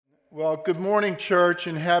Well, good morning, church,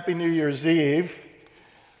 and Happy New Year's Eve.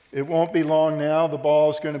 It won't be long now. The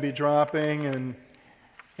ball's going to be dropping,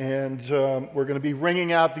 and we're going to be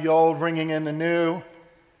ringing out the old, ringing in the new.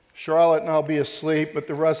 Charlotte and I'll be asleep, but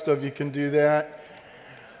the rest of you can do that.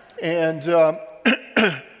 And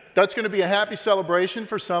that's going to be a happy celebration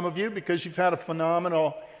for some of you because you've had a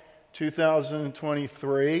phenomenal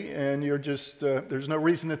 2023, and you're just, there's no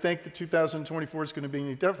reason to think that 2024 is going to be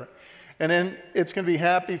any different. And then it's going to be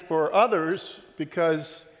happy for others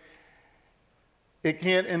because it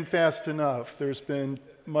can't end fast enough. There's been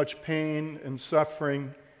much pain and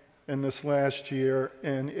suffering in this last year,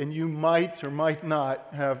 and you might or might not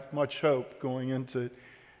have much hope going into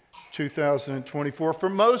 2024. For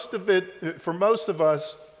most of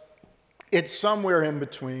us, it's somewhere in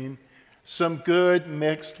between. Some good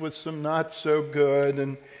mixed with some not so good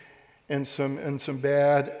and some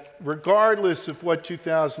bad. Regardless of what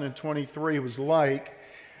 2023 was like,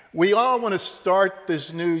 we all want to start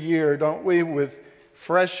this new year, don't we, with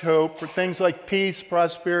fresh hope for things like peace,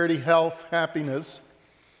 prosperity, health, happiness.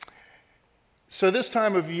 So this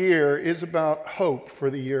time of year is about hope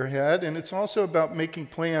for the year ahead, and it's also about making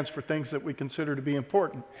plans for things that we consider to be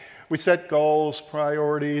important. We set goals,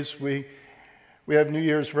 priorities, we have New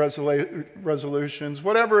Year's resolutions,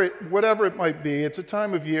 whatever it might be. It's a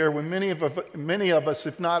time of year when many of us,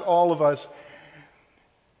 if not all of us,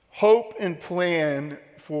 hope and plan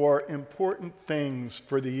for important things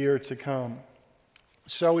for the year to come.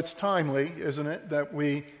 So it's timely, isn't it, that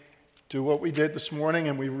we do what we did this morning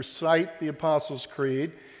and we recite the Apostles'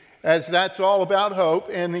 Creed, as that's all about hope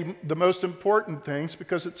and the most important things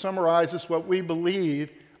because it summarizes what we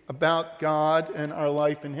believe about God and our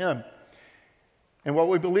life in Him. And what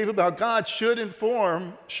we believe about God should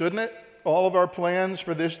inform, shouldn't it, all of our plans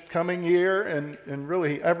for this coming year and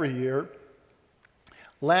really every year.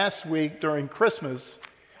 Last week during Christmas,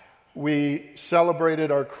 we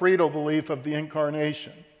celebrated our creedal belief of the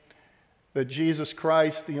Incarnation, that Jesus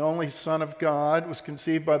Christ, the only Son of God, was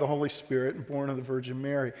conceived by the Holy Spirit and born of the Virgin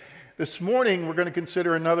Mary. This morning, we're going to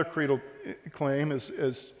consider another creedal claim,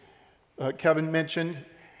 as Kevin mentioned,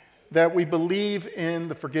 that we believe in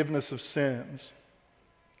the forgiveness of sins.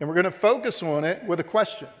 And we're going to focus on it with a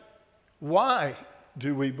question. Why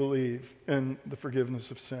do we believe in the forgiveness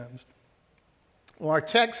of sins? Well, our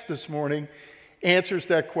text this morning answers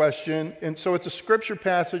that question, and so it's a scripture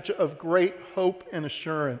passage of great hope and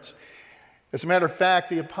assurance. As a matter of fact,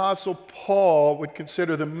 the Apostle Paul would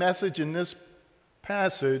consider the message in this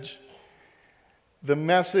passage the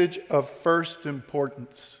message of first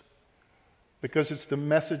importance because it's the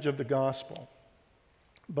message of the gospel.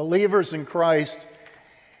 Believers in Christ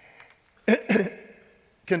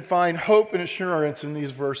can find hope and assurance in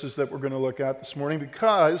these verses that we're going to look at this morning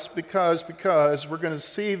because we're going to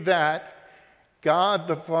see that God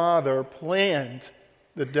the Father planned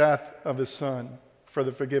the death of His Son for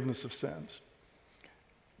the forgiveness of sins.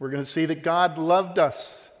 We're going to see that God loved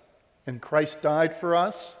us and Christ died for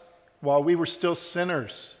us while we were still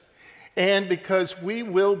sinners. And because we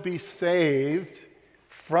will be saved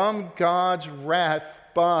from God's wrath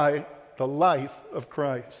by the life of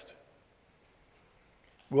Christ.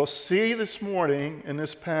 We'll see this morning in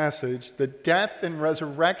this passage the death and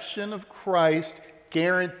resurrection of Christ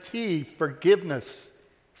guarantee forgiveness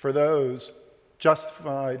for those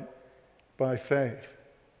justified by faith.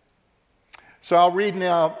 So I'll read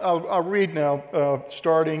now,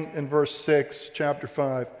 starting in verse 6, chapter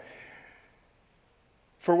 5.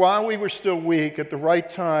 For while we were still weak, at the right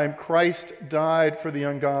time, Christ died for the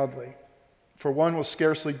ungodly. For one will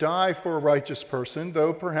scarcely die for a righteous person,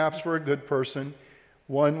 though perhaps for a good person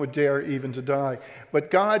one would dare even to die.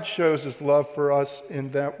 But God shows His love for us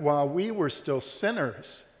in that while we were still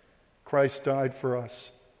sinners, Christ died for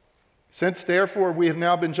us. Since therefore we have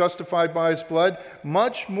now been justified by His blood,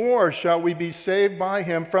 much more shall we be saved by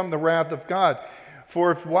Him from the wrath of God.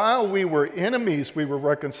 For if while we were enemies we were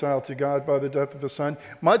reconciled to God by the death of His Son,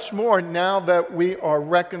 much more now that we are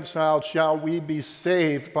reconciled shall we be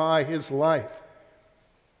saved by His life.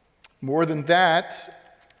 More than that,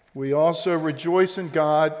 we also rejoice in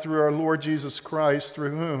God through our Lord Jesus Christ,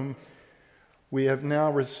 through whom we have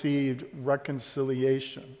now received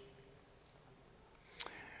reconciliation.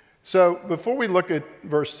 So before we look at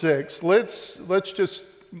verse 6, let's just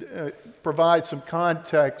provide some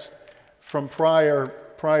context from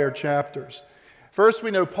prior chapters. First,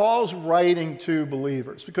 we know Paul's writing to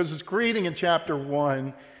believers because his greeting in chapter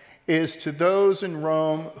 1 is to those in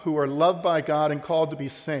Rome who are loved by God and called to be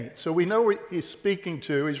saints. So we know what he's speaking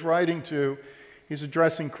to, he's writing to, he's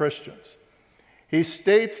addressing Christians. He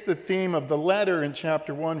states the theme of the letter in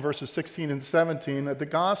chapter 1, verses 16 and 17, that the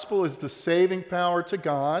gospel is the saving power to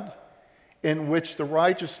God in which the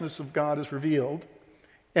righteousness of God is revealed,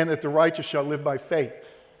 and that the righteous shall live by faith.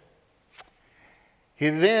 He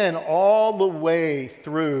then, all the way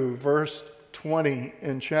through verse 20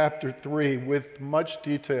 in chapter 3, with much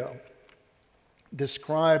detail,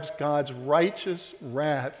 describes God's righteous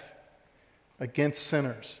wrath against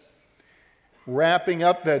sinners, wrapping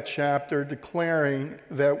up that chapter declaring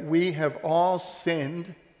that we have all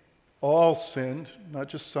sinned, not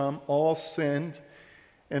just some, all sinned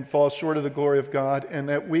and fall short of the glory of God, and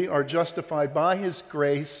that we are justified by his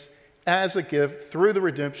grace as a gift through the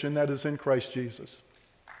redemption that is in Christ Jesus.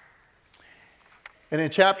 And in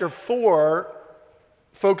chapter 4,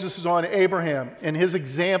 focuses on Abraham and his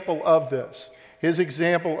example of this, his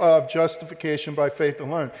example of justification by faith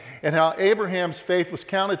alone, and how Abraham's faith was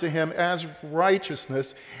counted to him as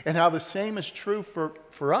righteousness, and how the same is true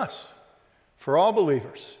for us, for all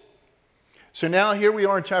believers. So now here we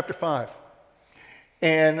are in chapter 5.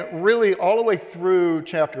 And really all the way through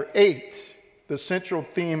chapter 8, the central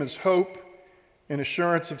theme is hope and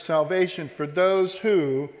assurance of salvation for those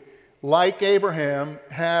who, like Abraham,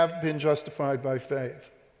 have been justified by faith.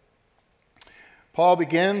 Paul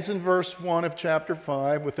begins in verse 1 of chapter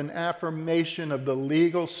 5 with an affirmation of the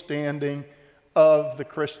legal standing of the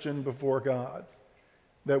Christian before God,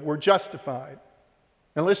 that we're justified.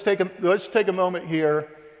 And let's take a moment here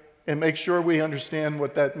and make sure we understand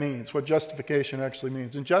what that means, what justification actually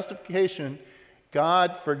means. In justification,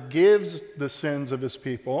 God forgives the sins of his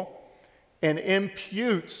people and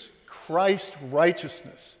imputes Christ's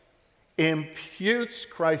righteousness, imputes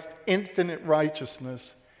Christ's infinite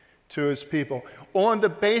righteousness to his people on the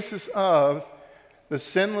basis of the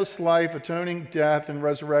sinless life, atoning death, and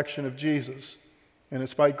resurrection of Jesus. And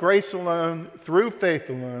it's by grace alone, through faith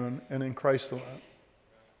alone, and in Christ alone.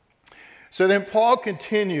 So then Paul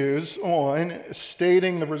continues on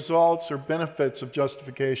stating the results or benefits of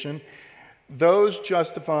justification. Those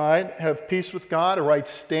justified have peace with God, a right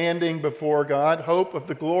standing before God, hope of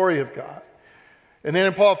the glory of God. And then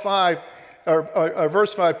in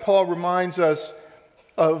verse 5, Paul reminds us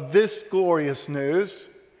of this glorious news,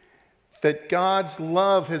 that God's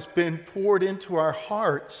love has been poured into our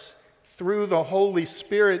hearts through the Holy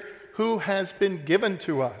Spirit who has been given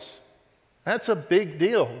to us. That's a big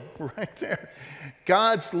deal right there.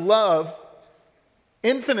 God's love,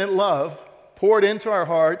 infinite love, poured into our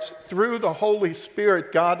hearts through the Holy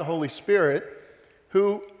Spirit, God the Holy Spirit,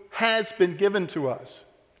 who has been given to us.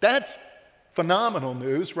 That's phenomenal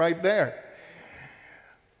news right there.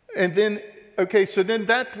 And then, so then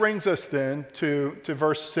that brings us then to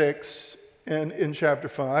verse 6 in chapter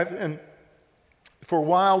 5. And for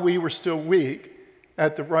while we were still weak,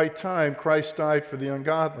 at the right time, Christ died for the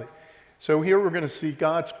ungodly. So here we're going to see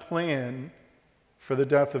God's plan for the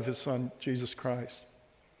death of his Son, Jesus Christ.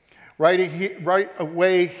 Right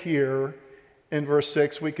away here in verse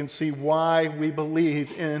 6, we can see why we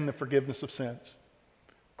believe in the forgiveness of sins.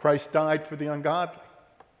 Christ died for the ungodly.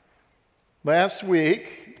 Last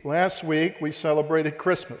week, we celebrated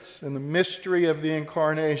Christmas and the mystery of the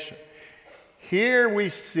incarnation. Here we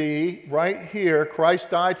see, right here,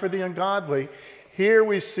 Christ died for the ungodly. Here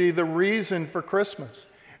we see the reason for Christmas,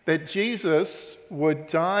 that Jesus would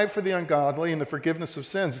die for the ungodly and the forgiveness of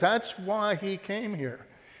sins. That's why he came here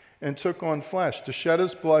and took on flesh, to shed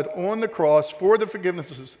his blood on the cross for the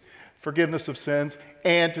forgiveness of sins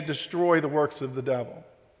and to destroy the works of the devil.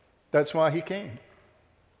 That's why he came.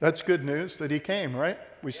 That's good news that he came, right?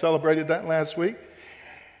 We celebrated that last week.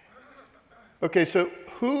 Okay, so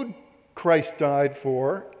who Christ died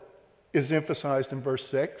for is emphasized in verse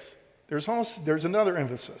 6. There's another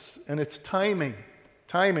emphasis, and it's timing.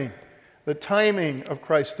 Timing. The timing of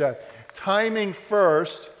Christ's death. Timing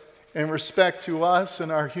first in respect to us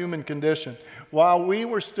and our human condition. While we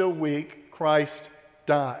were still weak, Christ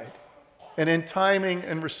died. And in timing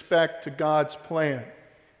and respect to God's plan.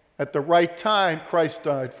 At the right time, Christ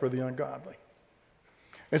died for the ungodly.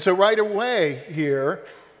 And so right away here,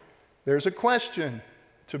 there's a question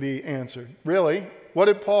to be answered. Really, what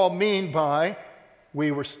did Paul mean by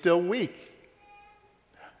we were still weak?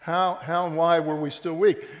 How and why were we still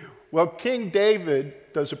weak? Well, King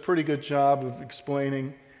David does a pretty good job of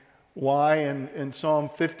explaining why in Psalm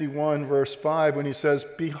 51, verse 5, when he says,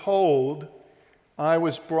 "Behold, I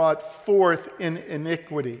was brought forth in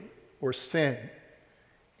iniquity," or sin,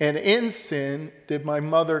 "and in sin did my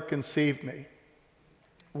mother conceive me."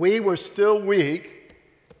 We were still weak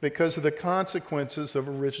because of the consequences of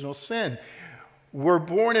original sin. We're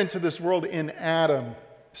born into this world in Adam,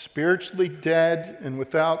 spiritually dead and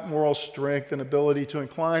without moral strength and ability to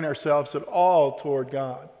incline ourselves at all toward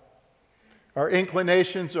God. Our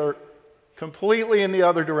inclinations are completely in the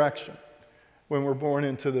other direction when we're born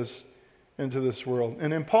into this world.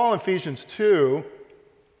 And then Paul in Ephesians 2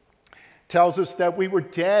 tells us that we were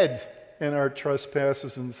dead in our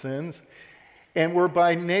trespasses and sins, and were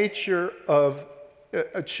by nature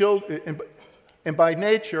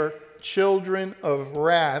children of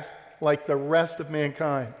wrath like the rest of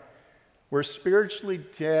mankind. We're spiritually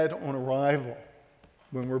dead on arrival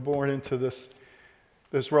when we're born into this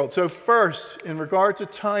world. So first, in regard to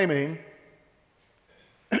timing,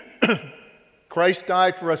 Christ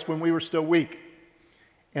died for us when we were still weak,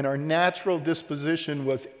 and our natural disposition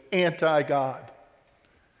was anti-God.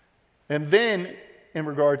 And then, in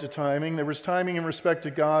regard to timing, there was timing in respect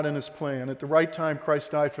to God and his plan. At the right time,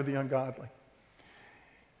 Christ died for the ungodly.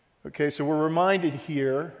 Okay, so we're reminded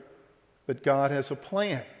here that God has a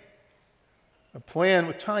plan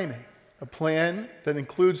with timing, a plan that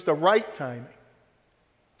includes the right timing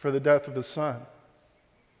for the death of his Son.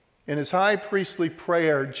 In his high priestly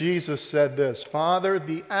prayer, Jesus said this, "Father,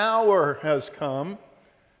 the hour has come.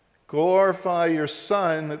 Glorify your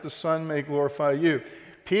Son, that the Son may glorify you."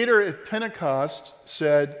 Peter at Pentecost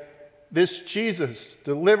said, "This Jesus,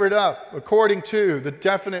 delivered up according to the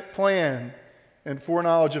definite plan and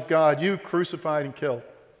foreknowledge of God, you crucified and killed."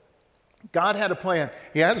 God had a plan.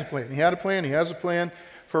 He has a plan. He had a plan. He has a plan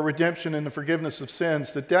for redemption and the forgiveness of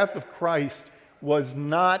sins. The death of Christ was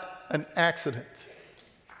not an accident.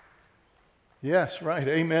 Yes, right.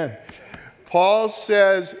 Amen. Paul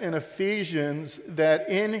says in Ephesians that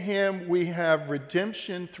in him we have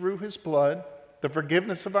redemption through his blood, the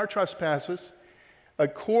forgiveness of our trespasses,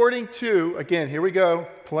 according to, again, here we go,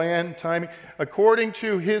 plan, timing, according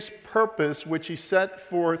to his purpose, which he set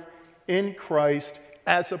forth in Christ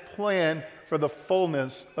as a plan for the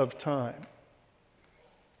fullness of time.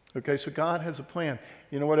 Okay, so God has a plan.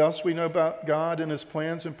 You know what else we know about God and his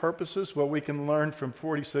plans and purposes? Well, we can learn from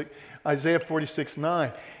Isaiah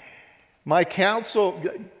 46:9. My counsel,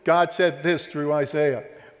 God said this through Isaiah,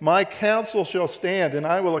 "My counsel shall stand, and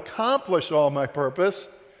I will accomplish all my purpose.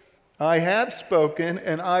 I have spoken,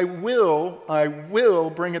 and I will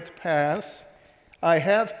bring it to pass. I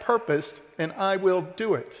have purposed, and I will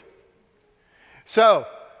do it." So,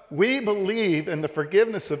 we believe in the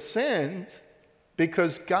forgiveness of sins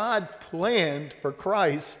because God planned for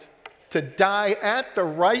Christ to die at the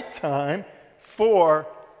right time for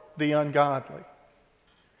the ungodly.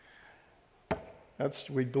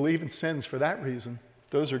 We believe in sins for that reason.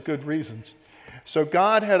 Those are good reasons. So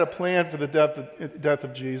God had a plan for the death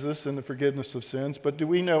of Jesus and the forgiveness of sins, but do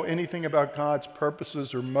we know anything about God's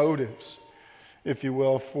purposes or motives, if you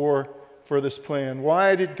will, for this plan?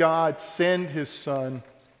 Why did God send his Son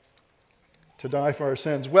to die for our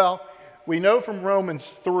sins? Well, we know from Romans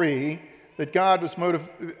 3 that God was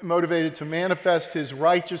motivated to manifest his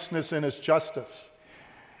righteousness and his justice.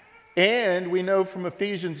 And we know from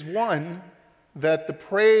Ephesians 1 that the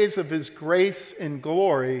praise of his grace and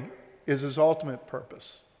glory is his ultimate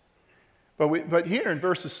purpose. But here in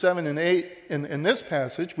verses 7 and 8, in this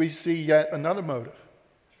passage, we see yet another motive.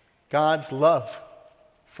 God's love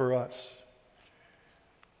for us.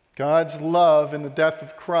 God's love in the death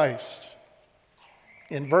of Christ.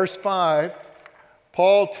 In verse 5,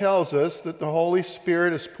 Paul tells us that the Holy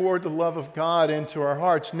Spirit has poured the love of God into our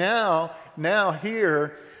hearts. Now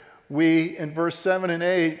here, we, in verses 7 and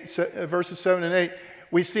 8,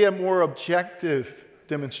 we see a more objective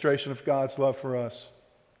demonstration of God's love for us.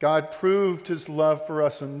 God proved his love for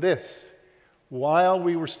us in this: while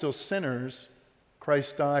we were still sinners,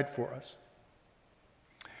 Christ died for us.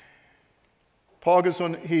 Paul goes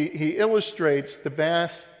on, he illustrates the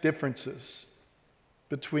vast differences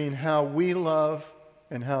between how we love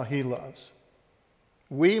and how he loves.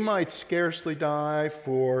 We might scarcely die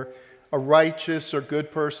for a righteous or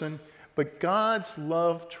good person, but God's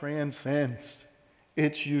love transcends.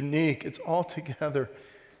 It's unique. It's altogether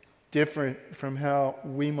different from how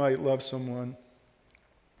we might love someone.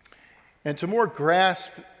 And to more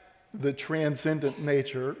grasp the transcendent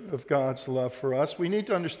nature of God's love for us, we need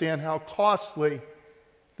to understand how costly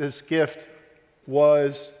this gift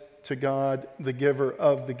was to God, the giver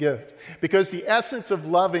of the gift. Because the essence of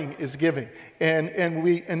loving is giving.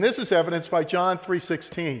 And this is evidenced by John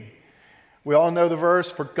 3:16. We all know the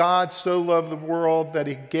verse, "For God so loved the world that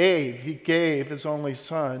he gave his only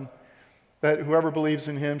Son, that whoever believes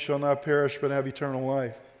in him shall not perish but have eternal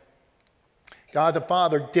life." God the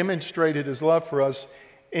Father demonstrated his love for us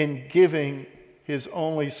in giving his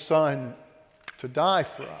only Son to die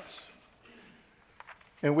for us.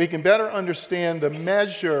 And we can better understand the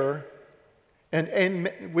measure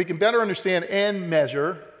And we can better understand and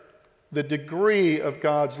measure the degree of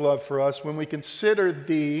God's love for us when we consider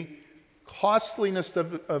the costliness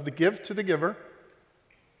of the gift to the giver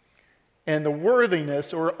and the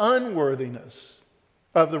worthiness or unworthiness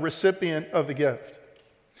of the recipient of the gift.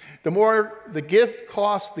 The more the gift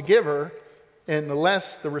costs the giver and the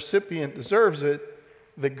less the recipient deserves it,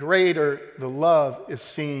 the greater the love is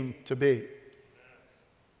seen to be.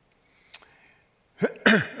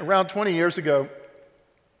 Around 20 years ago,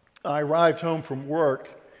 I arrived home from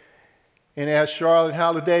work and asked Charlotte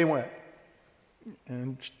how the day went.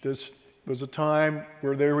 And this was a time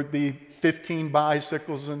where there would be 15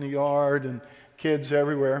 bicycles in the yard and kids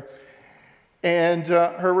everywhere. And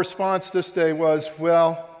her response this day was,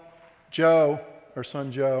 well, Joe, our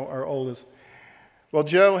son Joe, our oldest, well,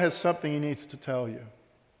 Joe has something he needs to tell you.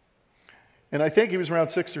 And I think he was around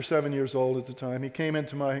 6 or 7 years old at the time. He came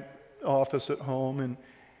into my office at home and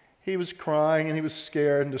he was crying and he was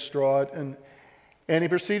scared and distraught. And he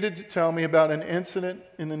proceeded to tell me about an incident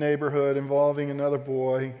in the neighborhood involving another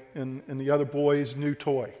boy and the other boy's new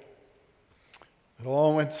toy. It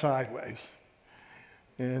all went sideways.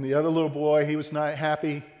 And the other little boy, he was not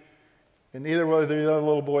happy, and neither were the other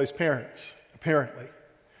little boy's parents, apparently.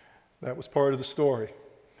 That was part of the story.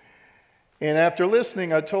 And after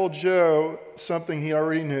listening, I told Joe something he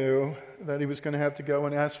already knew, that he was going to have to go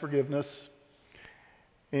and ask forgiveness.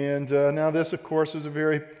 And now this, of course, is a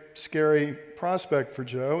very scary prospect for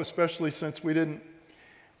Joe, especially since we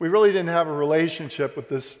really didn't have a relationship with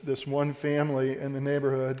this one family in the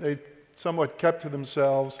neighborhood. They somewhat kept to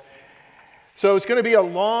themselves. So it's going to be a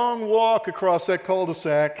long walk across that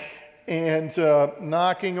cul-de-sac, and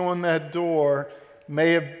knocking on that door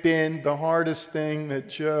may have been the hardest thing that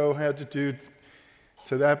Joe had to do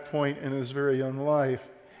to that point in his very young life.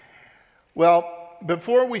 Well,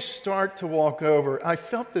 before we start to walk over, I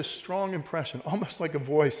felt this strong impression, almost like a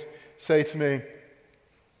voice say to me,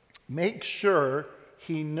 make sure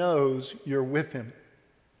he knows you're with him.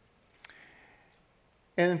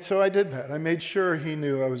 And so I did that. I made sure he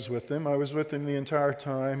knew I was with him. I was with him the entire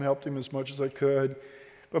time, helped him as much as I could.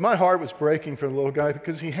 But my heart was breaking for the little guy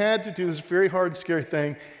because he had to do this very hard, scary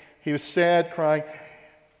thing. He was sad, crying.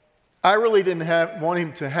 I really didn't want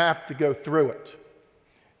him to have to go through it.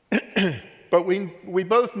 But we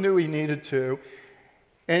both knew he needed to.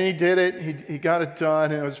 And he did it. He got it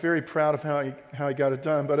done, and I was very proud of how he got it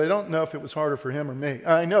done. But I don't know if it was harder for him or me.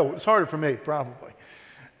 I know it was harder for me, probably,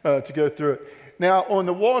 to go through it. Now, on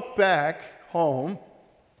the walk back home,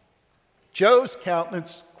 Joe's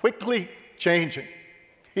countenance quickly changing.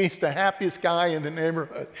 He's the happiest guy in the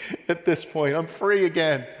neighborhood at this point. I'm free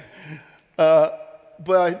again. But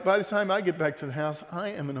by the time I get back to the house, I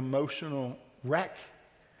am an emotional wreck.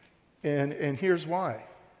 And here's why.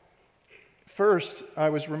 First, I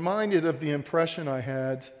was reminded of the impression I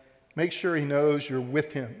had, make sure he knows you're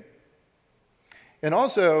with him. And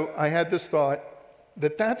also, I had this thought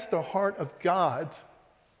that that's the heart of God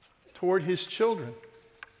toward his children.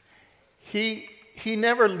 He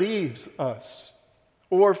never leaves us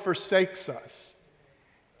or forsakes us.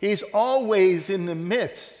 He's always in the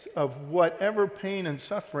midst of whatever pain and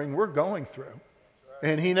suffering we're going through.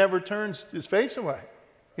 And he never turns his face away.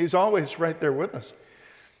 He's always right there with us.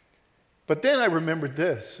 But then I remembered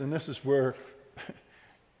this, and this is where,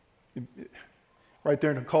 right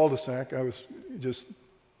there in the cul-de-sac, I was just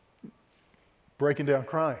breaking down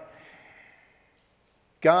crying.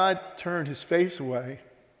 God turned his face away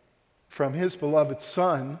from his beloved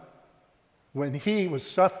Son when he was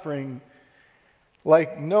suffering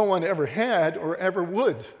like no one ever had or ever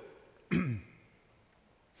would.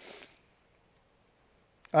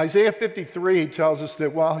 Isaiah 53 tells us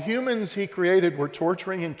that while humans he created were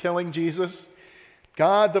torturing and killing Jesus,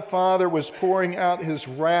 God the Father was pouring out his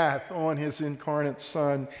wrath on his incarnate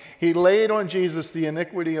Son. He laid on Jesus the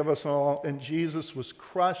iniquity of us all, and Jesus was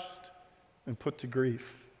crushed and put to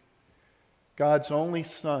grief. God's only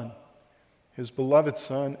Son, his beloved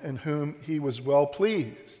Son, in whom he was well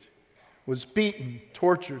pleased, was beaten,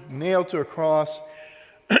 tortured, nailed to a cross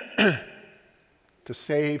to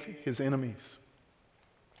save his enemies.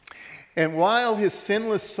 And while his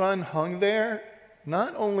sinless Son hung there,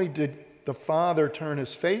 not only did the Father turn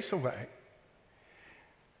his face away,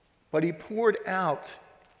 but he poured out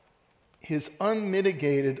his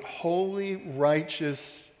unmitigated, holy,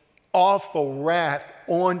 righteous, awful wrath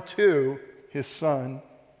onto his Son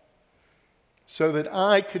so that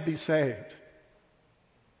I could be saved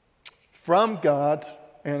from God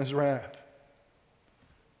and his wrath.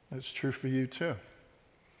 That's true for you too.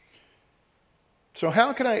 So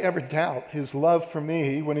how could I ever doubt his love for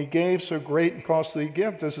me when he gave so great and costly a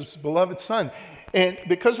gift as his beloved Son? And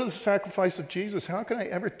because of the sacrifice of Jesus, how can I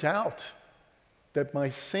ever doubt that my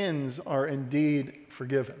sins are indeed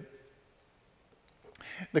forgiven?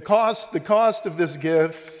 The cost of this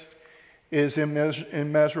gift is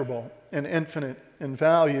immeasurable and infinite in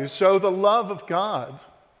value. So the love of God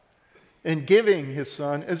in giving his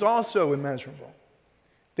Son is also immeasurable.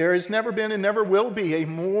 There has never been and never will be a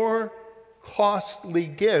more costly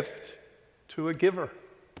gift to a giver.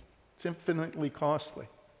 It's infinitely costly.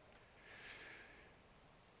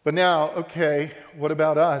 But now, okay, what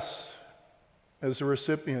about us as the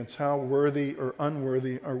recipients? How worthy or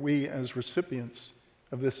unworthy are we as recipients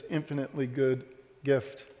of this infinitely good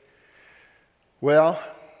gift? Well,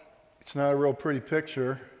 it's not a real pretty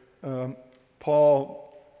picture.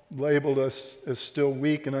 Paul labeled us as still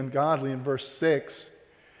weak and ungodly in verse 6.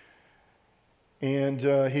 And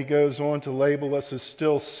he goes on to label us as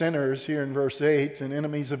still sinners here in verse 8 and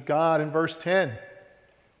enemies of God in verse 10.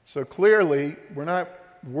 So clearly, we're not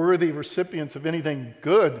worthy recipients of anything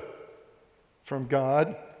good from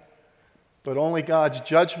God, but only God's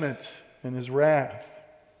judgment and his wrath.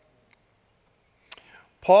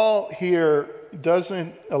 Paul here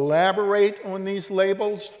doesn't elaborate on these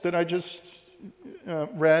labels that I just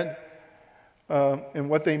read and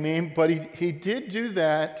what they mean, but he did do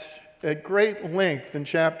that at great length in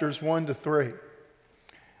chapters 1 to 3.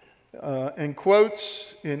 And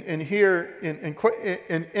quotes in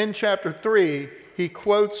chapter 3, he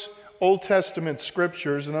quotes Old Testament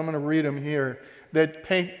scriptures, and I'm going to read them here, that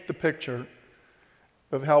paint the picture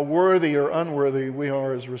of how worthy or unworthy we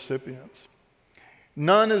are as recipients.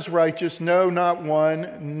 None is righteous, no, not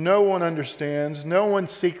one. No one understands. No one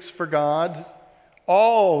seeks for God.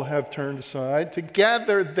 All have turned aside.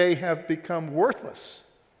 Together they have become worthless.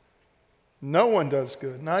 No one does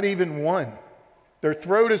good, not even one. Their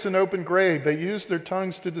throat is an open grave. They use their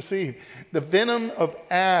tongues to deceive. The venom of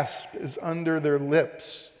asp is under their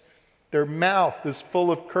lips. Their mouth is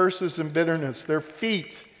full of curses and bitterness. Their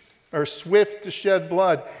feet are swift to shed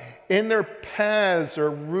blood. In their paths are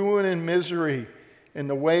ruin and misery. In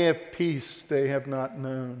the way of peace they have not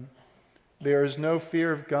known. There is no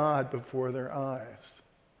fear of God before their eyes.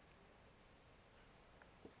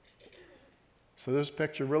 So this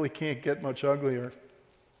picture really can't get much uglier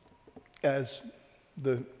as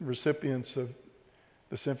the recipients of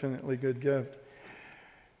this infinitely good gift.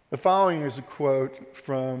 The following is a quote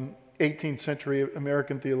from 18th century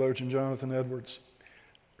American theologian Jonathan Edwards.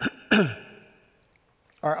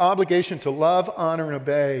 Our obligation to love, honor, and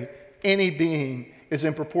obey any being is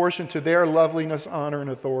in proportion to their loveliness, honor, and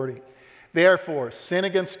authority. Therefore, sin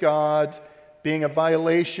against God, being a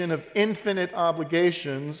violation of infinite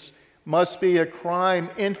obligations, must be a crime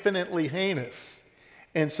infinitely heinous,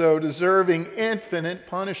 and so deserving infinite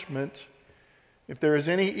punishment. If there is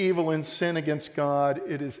any evil in sin against God,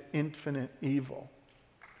 it is infinite evil.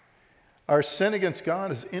 Our sin against God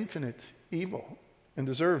is infinite evil and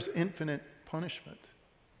deserves infinite punishment.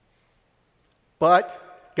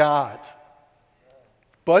 But God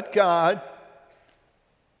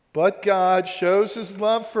shows his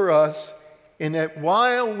love for us in that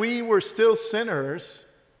while we were still sinners,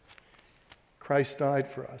 Christ died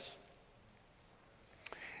for us.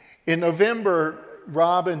 In November,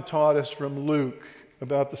 Robin taught us from Luke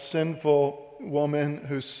about the sinful woman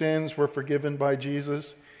whose sins were forgiven by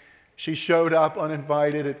Jesus. She showed up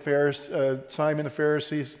uninvited at Simon the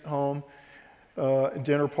Pharisee's home,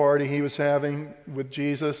 dinner party he was having with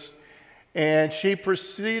Jesus. And she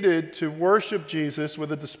proceeded to worship Jesus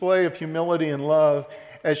with a display of humility and love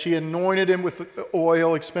as she anointed him with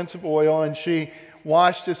oil, expensive oil, and she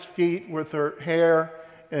washed his feet with her hair,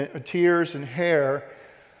 tears and hair.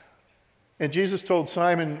 And Jesus told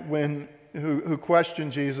Simon, who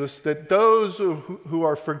questioned Jesus, that those who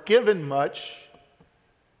are forgiven much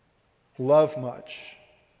love much.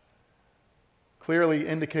 Clearly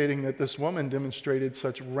indicating that this woman demonstrated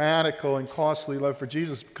such radical and costly love for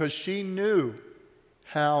Jesus because she knew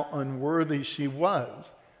how unworthy she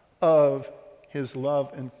was of his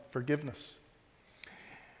love and forgiveness.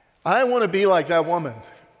 I want to be like that woman.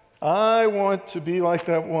 I want to be like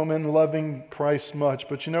that woman, loving Christ much.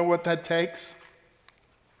 But you know what that takes?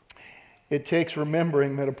 It takes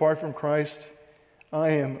remembering that apart from Christ, I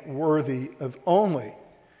am worthy of only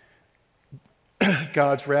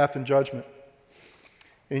God's wrath and judgment.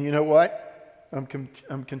 And you know what? I'm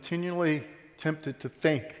continually tempted to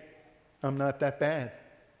think I'm not that bad.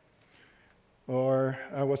 Or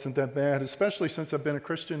I wasn't that bad, especially since I've been a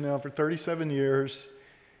Christian now for 37 years.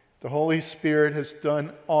 The Holy Spirit has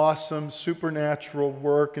done awesome supernatural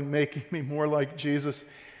work in making me more like Jesus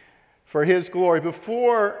for his glory.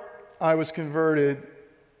 Before I was converted,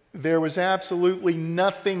 there was absolutely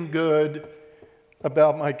nothing good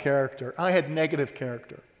about my character. I had negative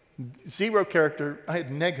character. Zero character, I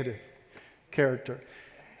had negative character.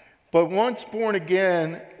 But once born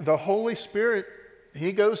again, the Holy Spirit,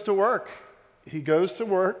 he goes to work. He goes to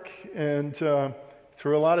work, and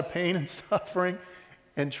through a lot of pain and suffering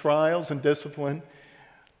and trials and discipline,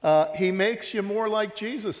 he makes you more like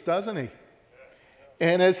Jesus, doesn't he?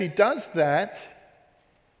 And as he does that,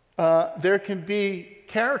 there can be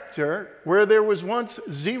character where there was once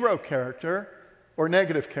zero character or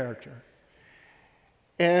negative character.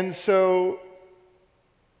 And so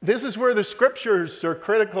this is where the scriptures are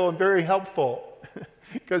critical and very helpful,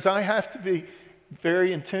 because I have to be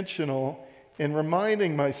very intentional in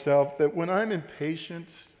reminding myself that when I'm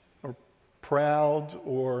impatient or proud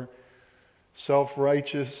or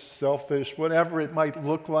self-righteous, selfish, whatever it might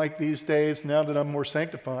look like these days now that I'm more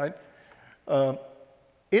sanctified,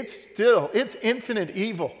 it's infinite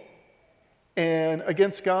evil and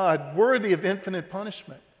against God, worthy of infinite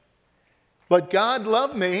punishment. But God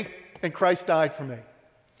loved me and Christ died for me.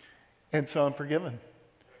 And so I'm forgiven.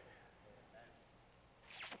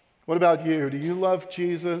 What about you? Do you love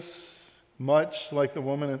Jesus much like the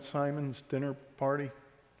woman at Simon's dinner party?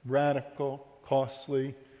 Radical,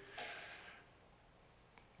 costly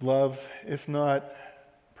love. If not,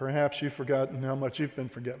 perhaps you've forgotten how much you've been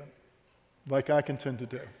forgiven, like I can tend to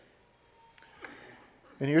do.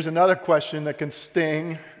 And here's another question that can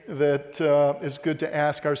sting, that is good to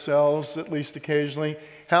ask ourselves, at least occasionally.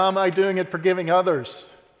 How am I doing at forgiving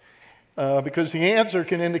others? Because the answer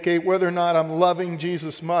can indicate whether or not I'm loving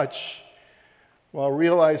Jesus much, while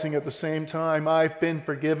realizing at the same time I've been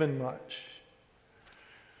forgiven much.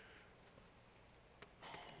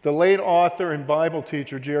 The late author and Bible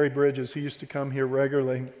teacher Jerry Bridges, he used to come here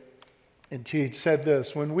regularly and teach, said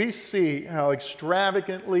this: when we see how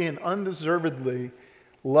extravagantly and undeservedly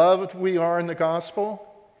loved we are in the gospel,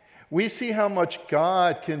 we see how much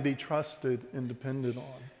God can be trusted and depended on.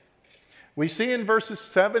 We see in verses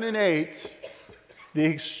 7 and 8 the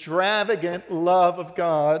extravagant love of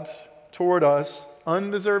God toward us,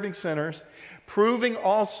 undeserving sinners, proving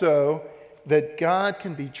also that God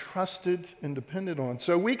can be trusted and depended on.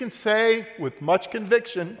 So we can say with much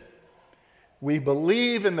conviction, we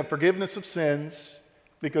believe in the forgiveness of sins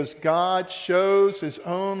because God shows his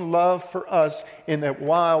own love for us in that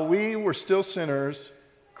while we were still sinners,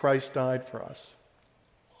 Christ died for us.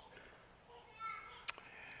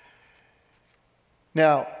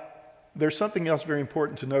 Now, there's something else very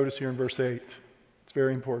important to notice here in verse 8. It's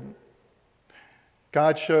very important.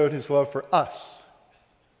 God showed his love for us.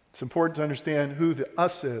 It's important to understand who the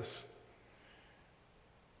us is.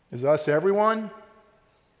 Is us everyone?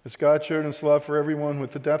 Has God showed his love for everyone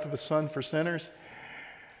with the death of his son for sinners?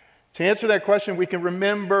 To answer that question, we can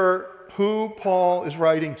remember who Paul is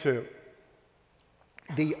writing to.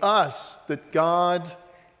 The us that God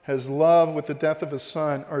has loved with the death of his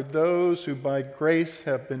son are those who by grace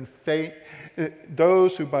have faith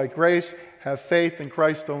in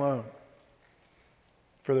Christ alone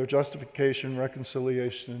for their justification,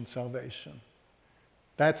 reconciliation, and salvation.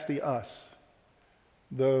 That's the us,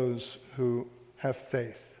 those who have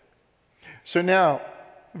faith. So now,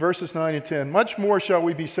 verses 9 and 10, much more shall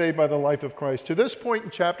we be saved by the life of Christ. To this point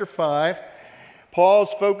in chapter 5,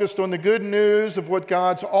 Paul's focused on the good news of what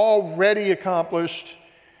God's already accomplished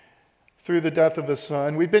through the death of his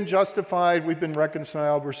son. We've been justified, we've been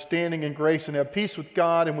reconciled, we're standing in grace and have peace with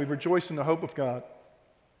God, and we rejoice in the hope of God.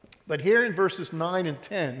 But here in verses 9 and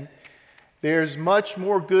 10, there's much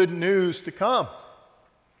more good news to come.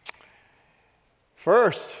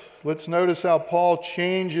 First, let's notice how Paul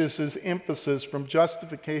changes his emphasis from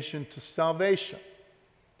justification to salvation.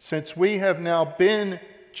 Since we have now been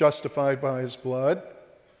justified by his blood,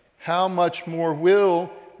 how much more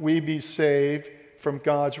will we be saved from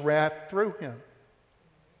God's wrath through him?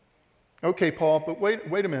 Okay, Paul, but wait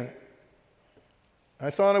a minute.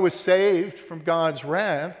 I thought I was saved from God's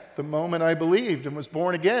wrath the moment I believed and was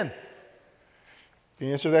born again.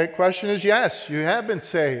 The answer to that question is yes, you have been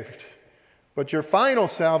saved. But your final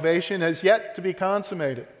salvation has yet to be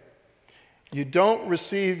consummated. You don't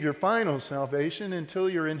receive your final salvation until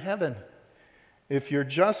you're in heaven. If you're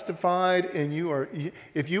justified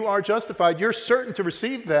if you are justified, you're certain to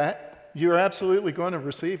receive that. You're absolutely going to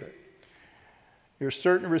receive it. You're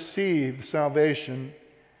certain to receive salvation,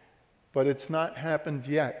 but it's not happened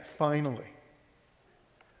yet, finally.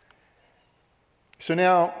 So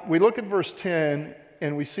now we look at verse 10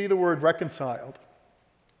 and we see the word reconciled.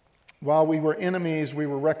 While we were enemies, we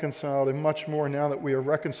were reconciled, and much more now that we are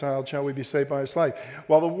reconciled shall we be saved by his life.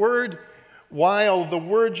 While the word while the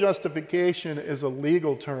word justification is a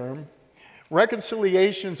legal term,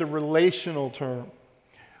 reconciliation is a relational term.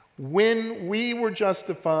 When we were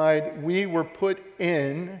justified, we were put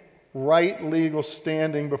in right legal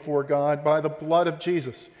standing before God by the blood of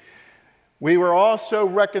Jesus. We were also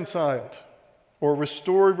reconciled or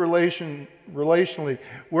restored relationally.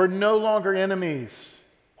 We're no longer enemies,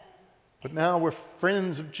 but now we're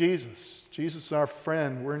friends of Jesus. Jesus is our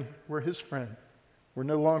friend. We're his friend. We're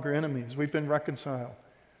no longer enemies. We've been reconciled.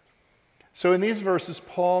 So in these verses,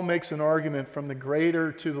 Paul makes an argument from the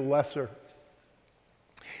greater to the lesser.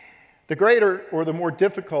 The greater or the more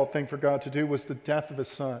difficult thing for God to do was the death of his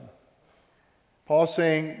son. Paul's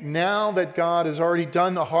saying, now that God has already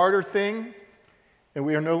done the harder thing and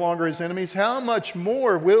we are no longer his enemies, how much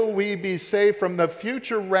more will we be saved from the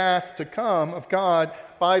future wrath to come of God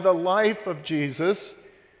by the life of Jesus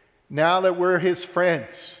now that we're his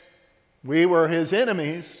friends? We were his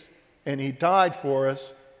enemies and he died for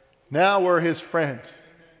us. Now we're his friends.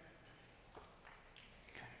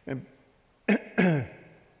 And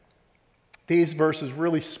these verses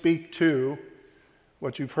really speak to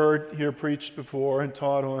what you've heard here preached before and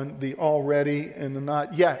taught on, the already and the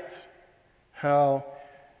not yet. How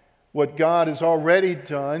what God has already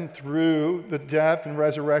done through the death and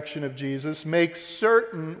resurrection of Jesus makes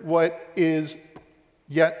certain what is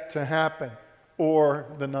yet to happen, or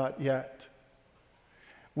the not yet.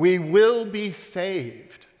 We will be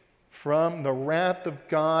saved from the wrath of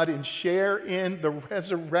God and share in the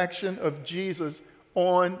resurrection of Jesus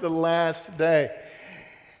on the last day.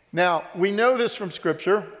 Now, we know this from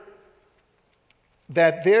Scripture,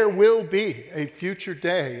 that there will be a future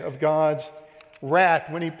day of God's wrath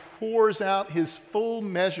when he pours out his full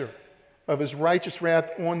measure of his righteous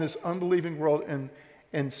wrath on this unbelieving world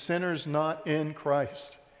and sinners not in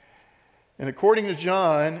Christ. And according to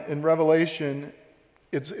John in Revelation,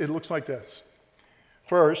 it looks like this.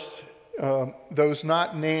 First, those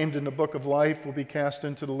not named in the book of life will be cast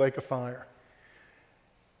into the lake of fire.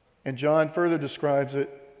 And John further describes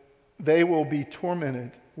it. They will be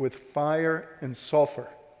tormented with fire and sulfur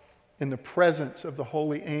in the presence of the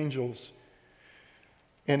holy angels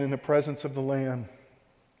and in the presence of the Lamb.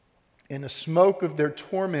 And the smoke of their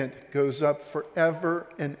torment goes up forever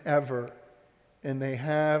and ever, and they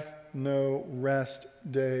have no rest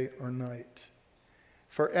day or night.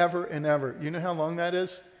 Forever and ever. You know how long that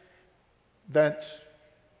is? That's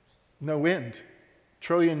no end.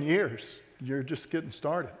 Trillion years. You're just getting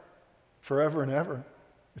started. Forever and ever.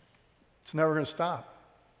 It's never going to stop.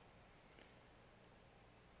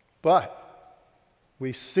 But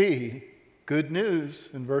we see good news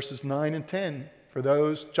in verses 9 and 10 for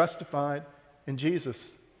those justified in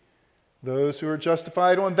Jesus. Those who are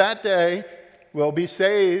justified on that day will be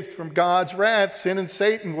saved from God's wrath. Sin and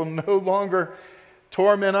Satan will no longer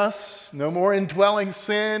torment us. No more indwelling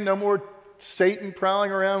sin. No more Satan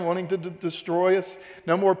prowling around wanting to destroy us.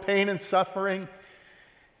 No more pain and suffering.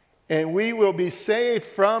 And we will be saved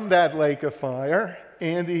from that lake of fire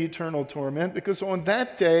and the eternal torment, because on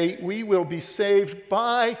that day we will be saved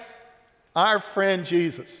by our friend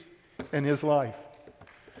Jesus and his life.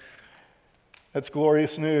 That's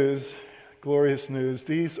glorious news. Glorious news.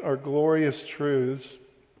 These are glorious truths.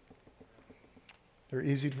 They're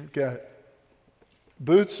easy to forget.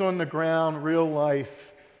 Boots on the ground, real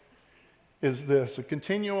life is this: a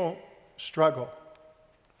continual struggle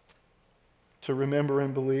to remember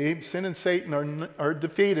and believe. Sin and Satan are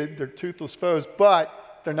defeated. They're toothless foes,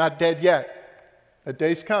 but they're not dead yet. That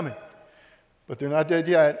day's coming, but they're not dead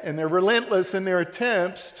yet. And they're relentless in their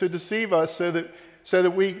attempts to deceive us so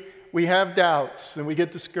that we have doubts and we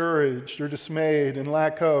get discouraged or dismayed and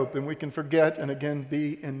lack hope, and we can forget and again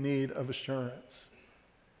be in need of assurance.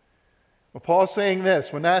 Well, Paul's saying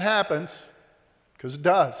this: when that happens, because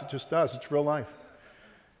it just does, it's real life.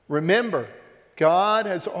 Remember, God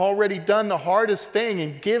has already done the hardest thing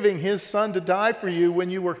in giving his son to die for you when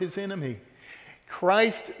you were his enemy.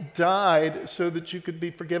 Christ died so that you could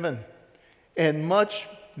be forgiven. And much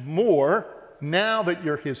more, now that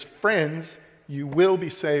you're his friends, you will be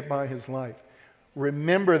saved by his life.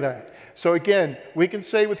 Remember that. So again, we can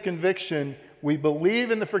say with conviction, we believe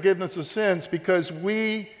in the forgiveness of sins because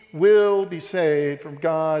we will be saved from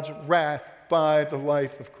God's wrath by the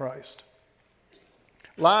life of Christ.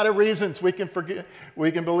 A lot of reasons we can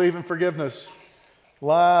believe in forgiveness. A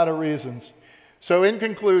lot of reasons. So in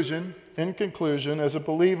conclusion, as a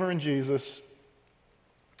believer in Jesus,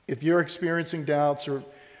 if you're experiencing doubts or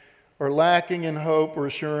lacking in hope or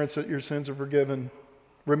assurance that your sins are forgiven,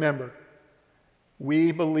 remember,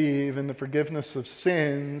 we believe in the forgiveness of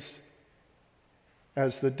sins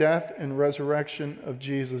as the death and resurrection of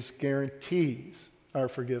Jesus guarantees our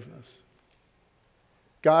forgiveness.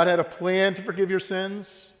 God had a plan to forgive your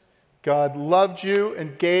sins. God loved you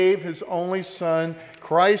and gave his only Son.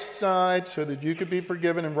 Christ died so that you could be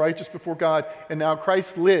forgiven and righteous before God. And now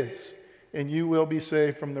Christ lives, and you will be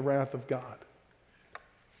saved from the wrath of God.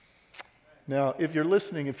 Now, if you're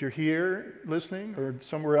listening, if you're here listening or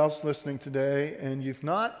somewhere else listening today, and you've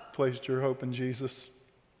not placed your hope in Jesus,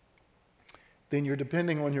 then you're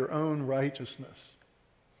depending on your own righteousness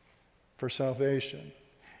for salvation.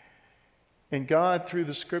 And God, through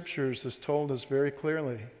the Scriptures, has told us very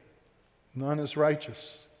clearly, none is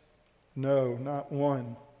righteous. No, not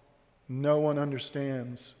one. No one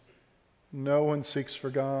understands. No one seeks for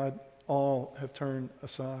God. All have turned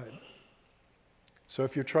aside. So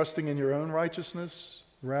if you're trusting in your own righteousness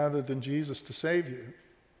rather than Jesus to save you,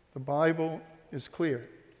 the Bible is clear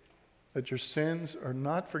that your sins are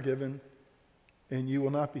not forgiven and you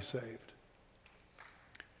will not be saved.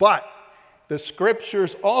 But the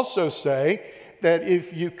Scriptures also say that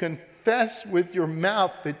if you confess with your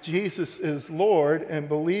mouth that Jesus is Lord and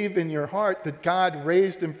believe in your heart that God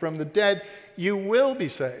raised him from the dead, you will be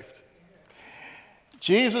saved.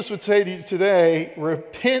 Jesus would say to you today,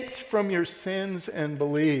 repent from your sins and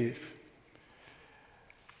believe.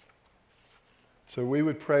 So we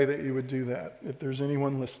would pray that you would do that if there's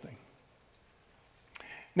anyone listening.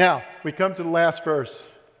 Now, we come to the last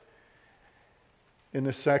verse in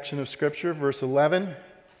this section of Scripture, verse 11.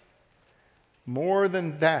 More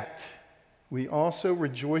than that, we also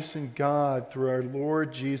rejoice in God through our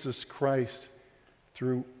Lord Jesus Christ,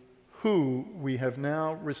 through who we have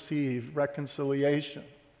now received reconciliation.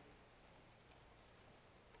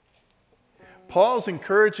 Paul's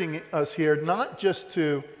encouraging us here not just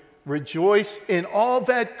to rejoice in all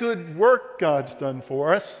that good work God's done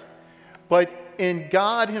for us, but in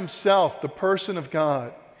God himself, the person of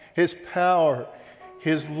God, his power,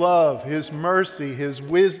 his love, his mercy, his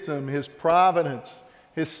wisdom, his providence,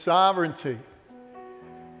 his sovereignty.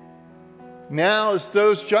 Now, as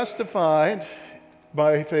those justified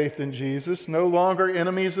by faith in Jesus, no longer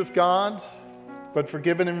enemies of God, but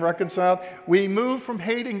forgiven and reconciled, we move from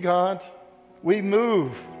hating God, we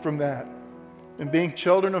move from that and being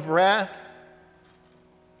children of wrath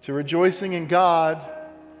to rejoicing in God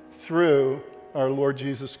through our Lord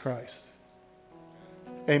Jesus Christ.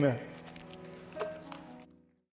 Amen.